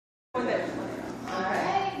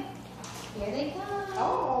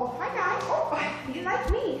Oh, hi guys. Oh, you like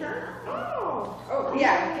me, huh? Oh,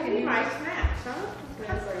 yeah. Give me my snacks, huh?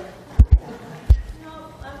 No,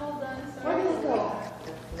 I'm all done. Where did it go?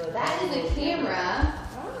 That is a camera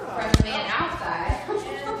from the man outside.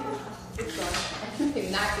 It's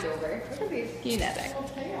gone. Knock it over. Look at these Give me that back. little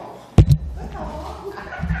tails. Look how long.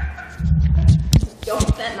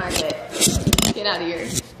 Don't scent mark it. Get out of here.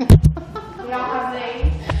 We all have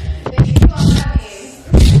names. They do all have names.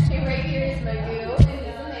 Okay, right here is Magoo. He's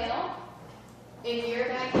a male. In your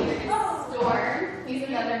back here is Storm. He's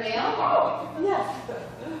another male. Yes.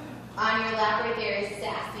 On your lap right there is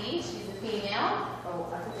Sassy. She's a female.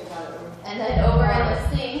 Oh, I think they got it. And then over in the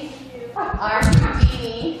sink are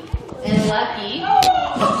Houdini and Lucky.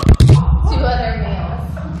 Two other males.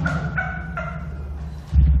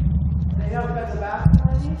 They don't go to the bathroom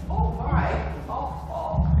already? Oh, my.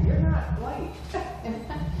 Oh, you're not light.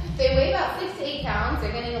 They weigh about 6 to 8 pounds.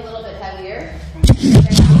 They're getting a little bit heavier. They're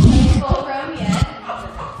not quite full grown yet.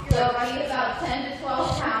 They'll weigh about 10 to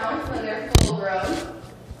 12 pounds when they're full grown.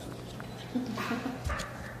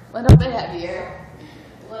 A little bit heavier.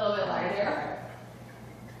 A little bit larger.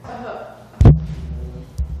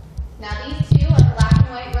 Now these two are black and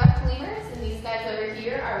white ruffed lemurs, and these guys over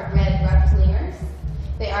here are red ruffed lemurs.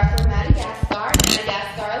 They are from Madagascar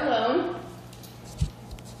alone.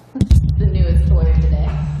 The newest toy of the day.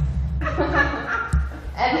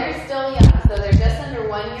 And they're still young, so they're just under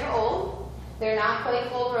 1 year old. They're not quite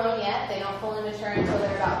full grown yet. They don't fully mature until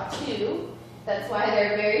they're about 2. That's why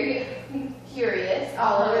they're very curious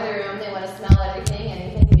all over the room. They want to smell everything,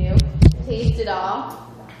 anything new, taste it all.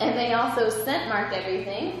 And they also scent mark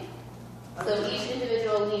everything. So each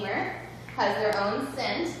individual lemur has their own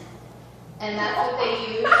scent, and that's what they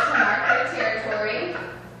use to mark their territory.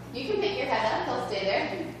 You can pick your head up, they'll stay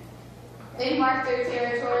there. They mark their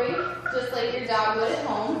territory just like your dog would at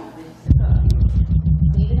home.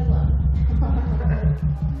 Leave it alone.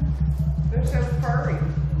 They're so furry.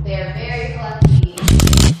 They're very fluffy.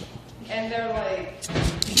 And they're like,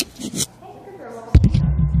 oh, look at their little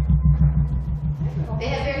They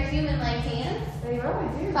have very human-like hands. They really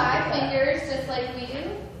do. 5 fingers, just like we do.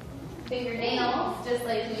 Fingernails, just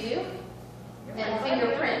like we do. And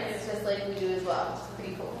fingerprints, just like we do as well, which is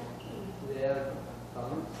pretty cool. Do they have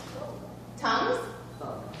thumbs? Tongues?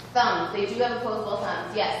 Thumbs. Thumbs. They do have opposable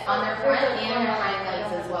thumbs, yes, on their front and their hind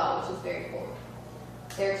legs as well, which is very cool.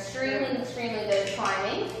 They're extremely, extremely good at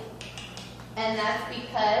climbing. And that's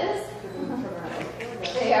because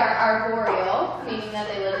they are arboreal, meaning that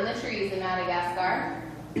they live in the trees in Madagascar.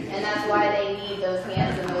 And that's why they need those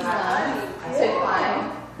hands and those thumbs to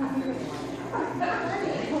climb.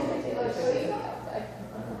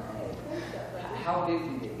 How big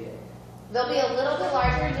do they get? They'll be a little bit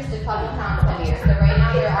larger, just a couple pounds heavier. So right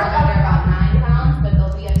now they're about 9 pounds, but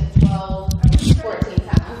they'll be up to 12, 14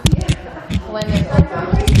 pounds when they're full grown.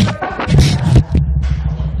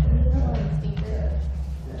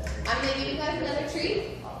 I'm going to give you guys another treat.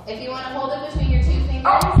 If you want to hold it between your 2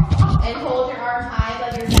 fingers and hold your arm high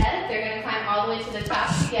above your head, they're going to climb all the way to the top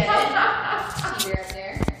to get it. You're up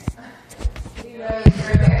there. For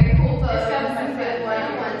a very cool pose.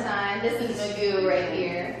 One time. This is Magoo right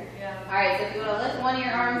here. All right, so if you want to lift one of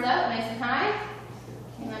your arms up nice and high,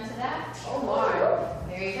 hang on to that. Oh my.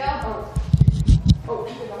 There you go. Oh,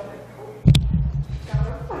 keep it up there. Got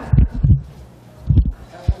it.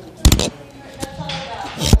 That's all I got.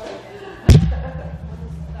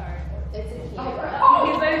 It's a cute.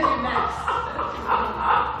 He lays you next.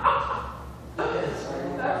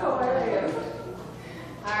 That's hilarious.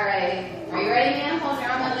 All right. Are you ready, ma'am? Hold your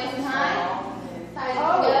arm up nice and high. High as you Oh,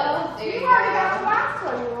 go. There you you already got the go. last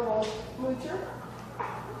one, you little moocher.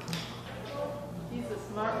 He's a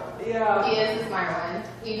smart one. Yeah. He is the smart one.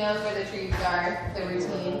 He knows where the treats are, the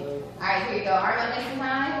routine. All right, here you go. Arm up nice and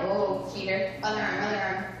high. Oh, cheater. Other arm, other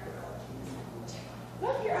arm.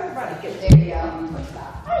 Look, your other buddy gets There you go.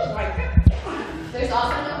 Oh my goodness. There's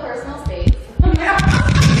also no personal space. You guys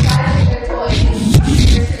are their toys.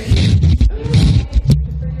 There's